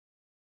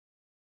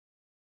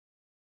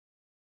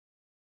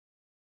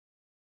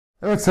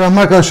Evet, selam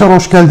arkadaşlar,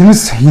 hoş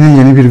geldiniz. Yine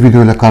yeni bir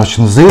video ile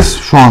karşınızdayız.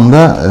 Şu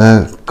anda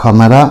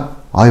kamera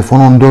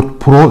iPhone 14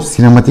 Pro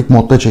sinematik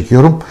modda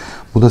çekiyorum.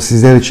 Bu da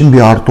sizler için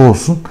bir artı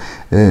olsun.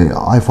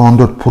 iPhone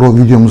 14 Pro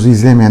videomuzu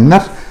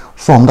izlemeyenler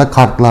sonda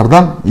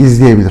kartlardan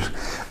izleyebilir.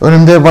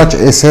 Önümde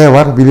Watch SE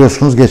var.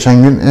 Biliyorsunuz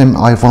geçen gün hem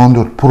iPhone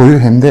 14 Pro'yu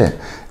hem de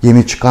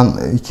yeni çıkan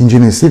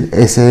ikinci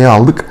nesil SE'yi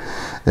aldık.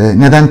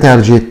 Neden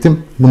tercih ettim?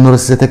 Bunları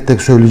size tek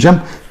tek söyleyeceğim.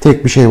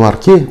 Tek bir şey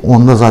var ki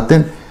onda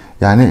zaten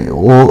yani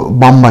o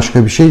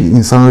bambaşka bir şey.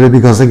 İnsan öyle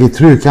bir gaza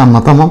getiriyor ki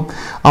anlatamam.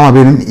 Ama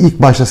benim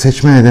ilk başta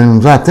seçme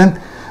nedenim zaten,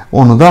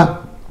 onu da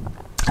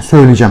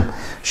söyleyeceğim.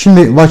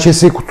 Şimdi Watch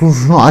SE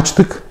kutusunu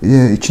açtık.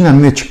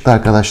 İçinden ne çıktı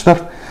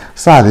arkadaşlar?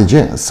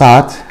 Sadece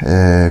saat,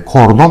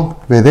 kordon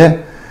ve de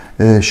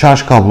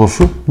şarj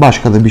kablosu.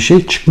 Başka da bir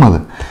şey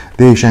çıkmadı.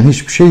 Değişen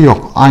hiçbir şey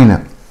yok. Aynı.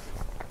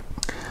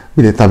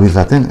 Bir de tabii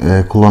zaten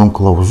kullanım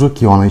kılavuzu,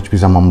 ki ona hiçbir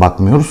zaman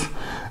bakmıyoruz.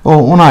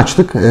 Onu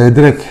açtık.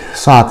 Direkt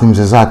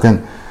saatimize zaten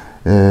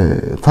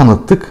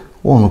tanıttık.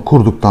 Onu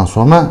kurduktan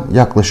sonra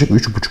yaklaşık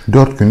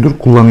 3,5-4 gündür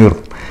kullanıyorum.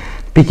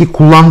 Peki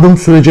kullandığım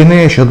sürece ne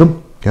yaşadım?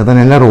 Ya da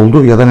neler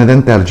oldu? Ya da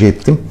neden tercih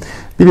ettim?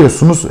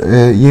 Biliyorsunuz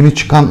yeni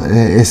çıkan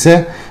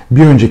SE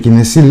bir önceki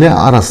nesille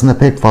arasında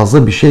pek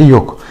fazla bir şey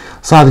yok.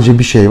 Sadece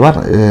bir şey var.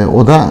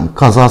 O da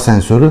kaza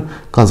sensörü.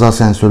 Kaza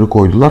sensörü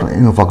koydular.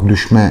 En ufak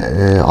düşme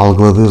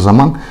algıladığı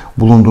zaman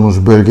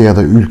bulunduğunuz bölge ya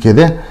da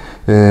ülkede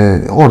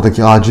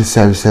oradaki acil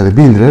servislere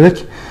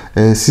bildirerek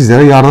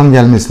sizlere yardım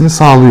gelmesini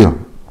sağlıyor.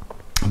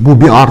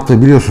 Bu bir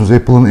artı. Biliyorsunuz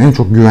Apple'ın en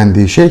çok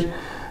güvendiği şey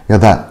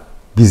ya da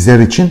bizler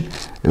için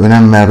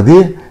önem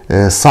verdiği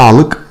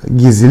sağlık,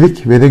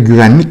 gizlilik ve de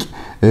güvenlik.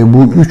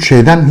 Bu üç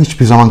şeyden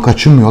hiçbir zaman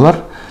kaçınmıyorlar.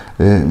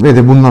 Ve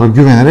de bunlara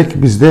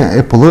güvenerek biz de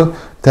Apple'ı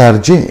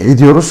tercih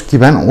ediyoruz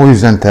ki ben o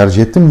yüzden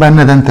tercih ettim. Ben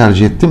neden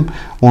tercih ettim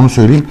onu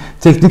söyleyeyim.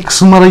 Teknik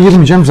kısımlara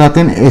girmeyeceğim.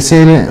 Zaten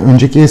SE ile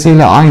önceki SE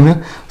ile aynı.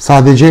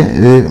 Sadece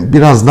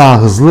biraz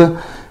daha hızlı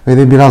ve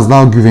de biraz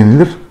daha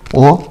güvenilir.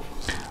 O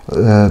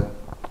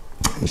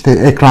işte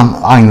ekran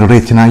aynı,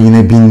 retina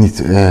yine 1000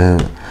 nit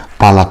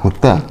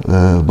parlaklıkta,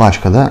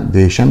 başka da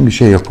değişen bir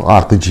şey yok.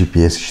 Artı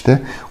GPS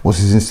işte. O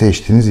sizin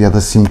seçtiğiniz ya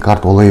da sim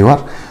kart olayı var.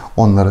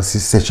 Onları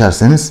siz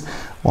seçerseniz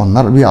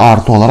onlar bir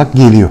artı olarak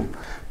geliyor.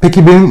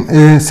 Peki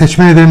benim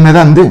seçme nedenim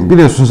nedendi?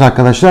 Biliyorsunuz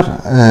arkadaşlar,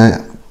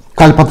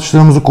 kalp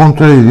atışlarımızı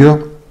kontrol ediyor.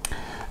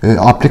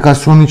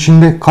 Aplikasyonun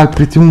içinde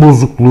kalp ritim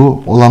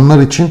bozukluğu olanlar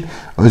için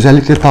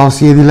özellikle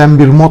tavsiye edilen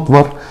bir mod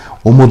var.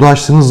 O modu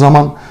açtığınız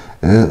zaman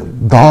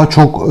daha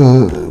çok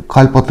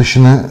kalp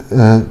atışını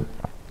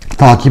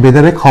takip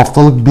ederek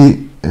haftalık bir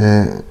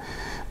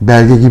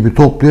belge gibi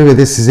topluyor ve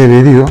de size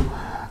veriyor.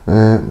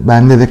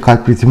 Bende de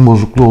kalp ritim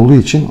bozukluğu olduğu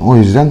için o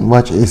yüzden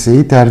Watch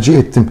SE'yi tercih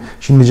ettim.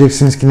 Şimdi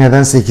diyeceksiniz ki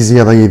neden 8'i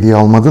ya da 7'yi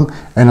almadın?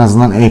 En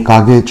azından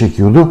EKG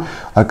çekiyordu.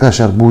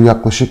 Arkadaşlar bu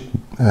yaklaşık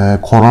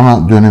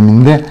korona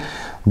döneminde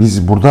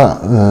biz burada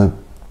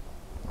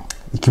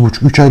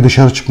 2,5-3 ay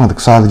dışarı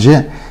çıkmadık.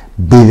 Sadece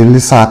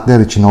belirli saatler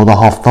için, o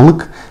da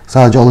haftalık,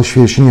 sadece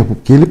alışverişini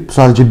yapıp gelip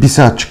sadece 1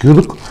 saat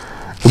çıkıyorduk.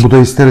 Bu da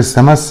ister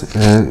istemez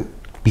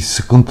bir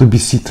sıkıntı, bir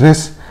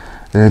stres,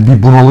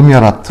 bir bunalım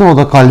yarattı. O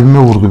da kalbime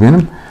vurdu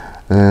benim.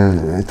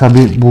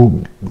 Tabii bu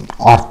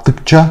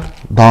arttıkça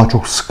daha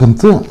çok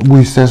sıkıntı. Bu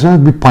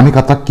isterseniz bir panik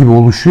atak gibi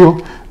oluşuyor.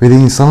 Ve de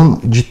insanın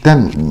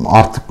cidden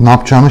artık ne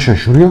yapacağını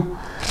şaşırıyor.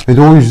 Ve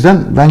de o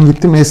yüzden ben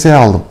gittim SE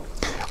aldım.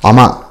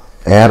 Ama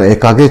eğer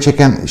EKG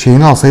çeken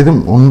şeyini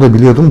alsaydım onu da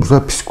biliyordum. Bu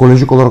sefer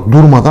psikolojik olarak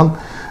durmadan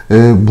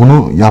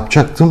bunu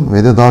yapacaktım.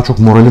 Ve de daha çok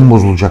moralim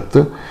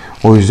bozulacaktı.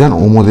 O yüzden o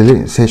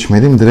modeli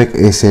seçmedim.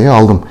 Direkt SE'yi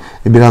aldım.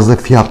 Biraz da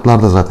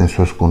fiyatlar da zaten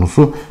söz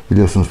konusu.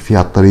 Biliyorsunuz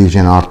fiyatları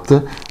iyice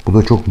arttı. Bu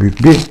da çok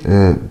büyük bir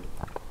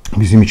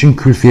bizim için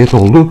külfiyet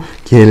oldu.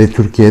 Ki hele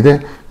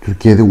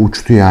Türkiye'de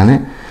uçtu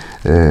yani.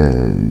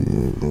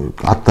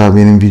 Hatta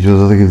benim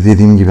videoda da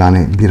dediğim gibi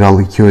hani 1 al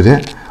 2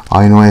 öde.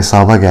 Aynı o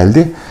hesaba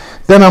geldi.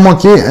 Demem o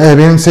ki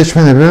benim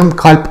seçmelerim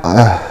kalp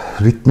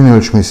ritmini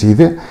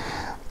ölçmesiydi.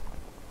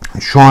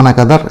 Şu ana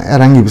kadar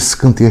herhangi bir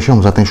sıkıntı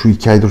yaşamadım. Zaten şu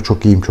 2 aydır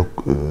çok iyiyim. Çok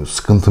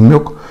sıkıntım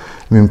yok.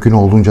 Mümkün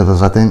olduğunca da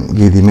zaten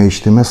yediğime,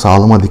 içtiğime,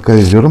 sağlığıma dikkat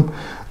ediyorum.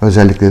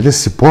 Özellikle de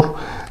spor.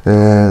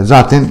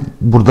 Zaten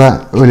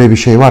burada öyle bir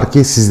şey var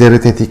ki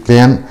sizleri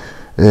tetikleyen,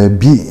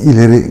 bir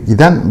ileri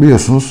giden,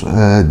 biliyorsunuz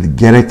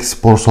gerek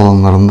spor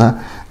salonlarında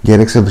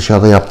gerekse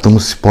dışarıda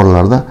yaptığımız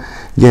sporlarda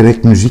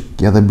gerek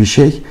müzik ya da bir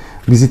şey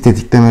bizi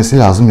tetiklemesi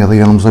lazım ya da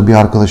yanımıza bir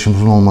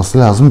arkadaşımızın olması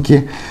lazım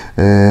ki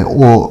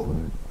o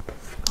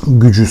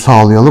gücü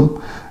sağlayalım,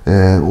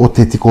 o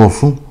tetik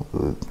olsun,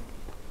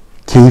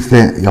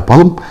 keyifle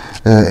yapalım.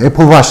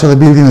 Apple Watch'ta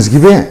da bildiğiniz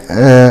gibi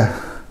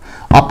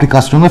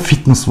aplikasyonda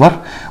fitness var.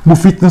 Bu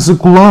fitness'ı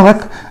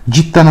kullanarak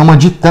cidden ama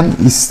cidden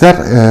ister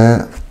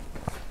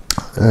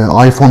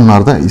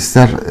iPhone'larda,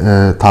 ister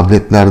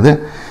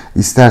tabletlerde,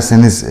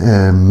 isterseniz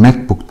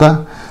MacBook'ta,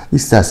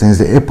 isterseniz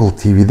de Apple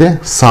TV'de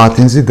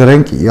saatinizi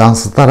direkt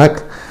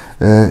yansıtarak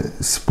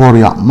spor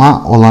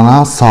yapma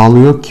olanağı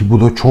sağlıyor ki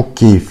bu da çok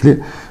keyifli.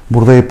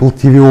 Burada Apple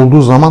TV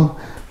olduğu zaman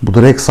bu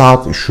direkt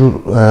saat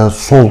şu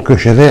sol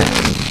köşede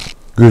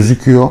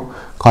gözüküyor.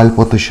 kalp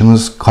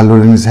atışınız,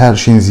 kaloriniz, her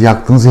şeyinizi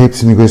yaktığınızı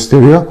hepsini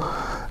gösteriyor.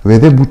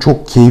 Ve de bu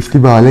çok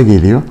keyifli bir hale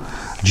geliyor.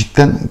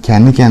 Cidden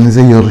kendi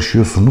kendinize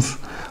yarışıyorsunuz.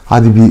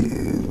 Hadi bir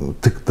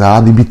tık daha,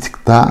 hadi bir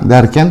tık daha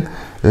derken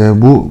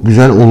bu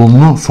güzel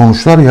olumlu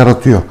sonuçlar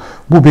yaratıyor.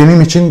 Bu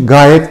benim için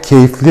gayet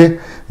keyifli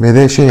ve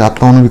de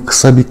hatta onu bir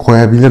kısa bir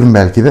koyabilirim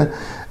belki de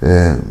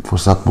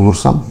fırsat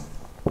bulursam.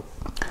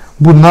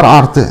 Bunlar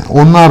artı.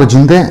 Onun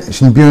haricinde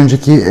şimdi bir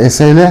önceki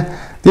eseyle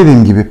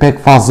dediğim gibi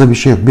pek fazla bir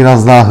şey yok.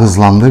 Biraz daha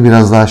hızlandı,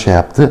 biraz daha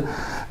yaptı.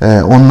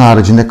 Onun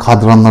haricinde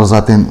kadranlar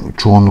zaten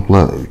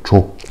çoğunlukla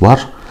çok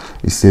var.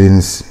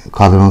 İstediğiniz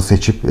kadranı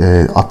seçip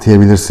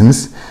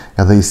atayabilirsiniz.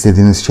 Ya da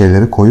istediğiniz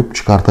şeyleri koyup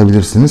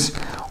çıkartabilirsiniz.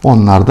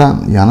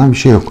 Onlardan yana bir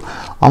şey yok.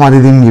 Ama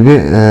dediğim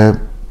gibi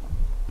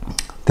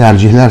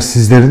tercihler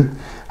sizlerin.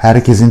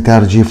 Herkesin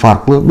tercihi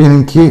farklı.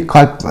 Benimki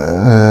kalp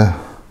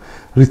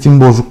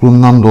ritim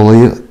bozukluğundan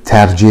dolayı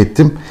tercih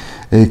ettim.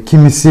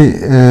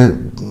 Kimisi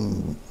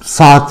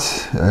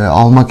saat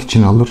almak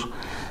için alır.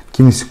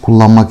 Kimisi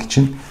kullanmak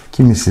için.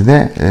 Kimisi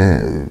de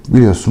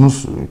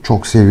biliyorsunuz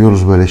çok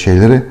seviyoruz böyle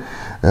şeyleri.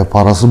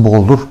 Parası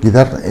boldur.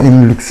 Gider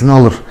en lüksünü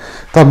alır.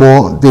 Tabi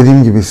o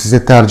dediğim gibi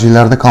size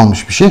tercihlerde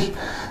kalmış bir şey.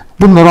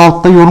 Bunları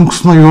altta yorum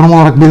kısmına yorum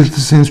olarak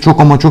belirtirseniz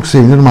çok ama çok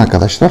sevinirim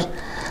arkadaşlar.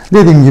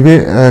 Dediğim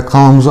gibi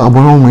kanalımıza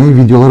abone olmayı,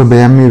 videoları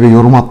beğenmeyi ve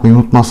yorum atmayı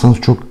unutmazsanız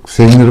çok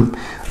sevinirim.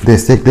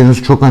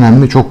 Destekleriniz çok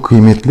önemli, çok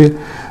kıymetli.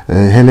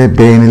 Hele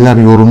beğeniler,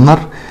 yorumlar,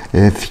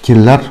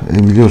 fikirler,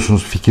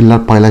 biliyorsunuz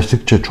fikirler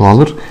paylaştıkça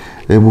çoğalır.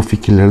 Bu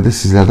fikirleri de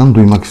sizlerden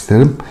duymak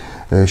isterim.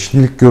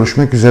 Şimdilik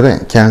görüşmek üzere.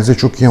 Kendinize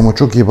çok iyi ama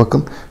çok iyi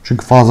bakın.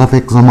 Çünkü fazla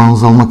pek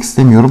zamanınızı almak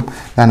istemiyorum.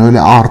 Yani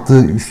öyle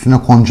artı üstüne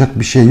konacak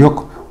bir şey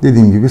yok.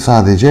 Dediğim gibi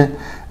sadece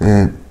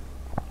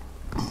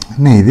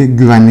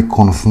güvenlik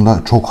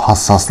konusunda çok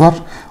hassaslar.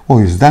 O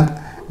yüzden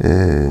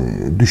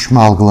düşme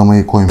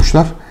algılamayı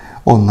koymuşlar.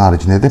 Onun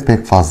haricinde de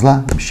pek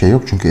fazla bir şey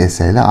yok. Çünkü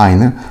ESE ile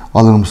aynı.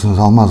 Alır mısınız,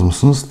 almaz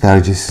mısınız?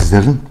 Tercih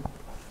sizlerin.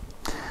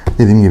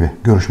 Dediğim gibi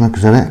görüşmek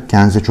üzere.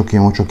 Kendinize çok iyi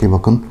ama çok iyi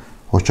bakın.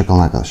 Hoşça kalın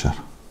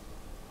arkadaşlar.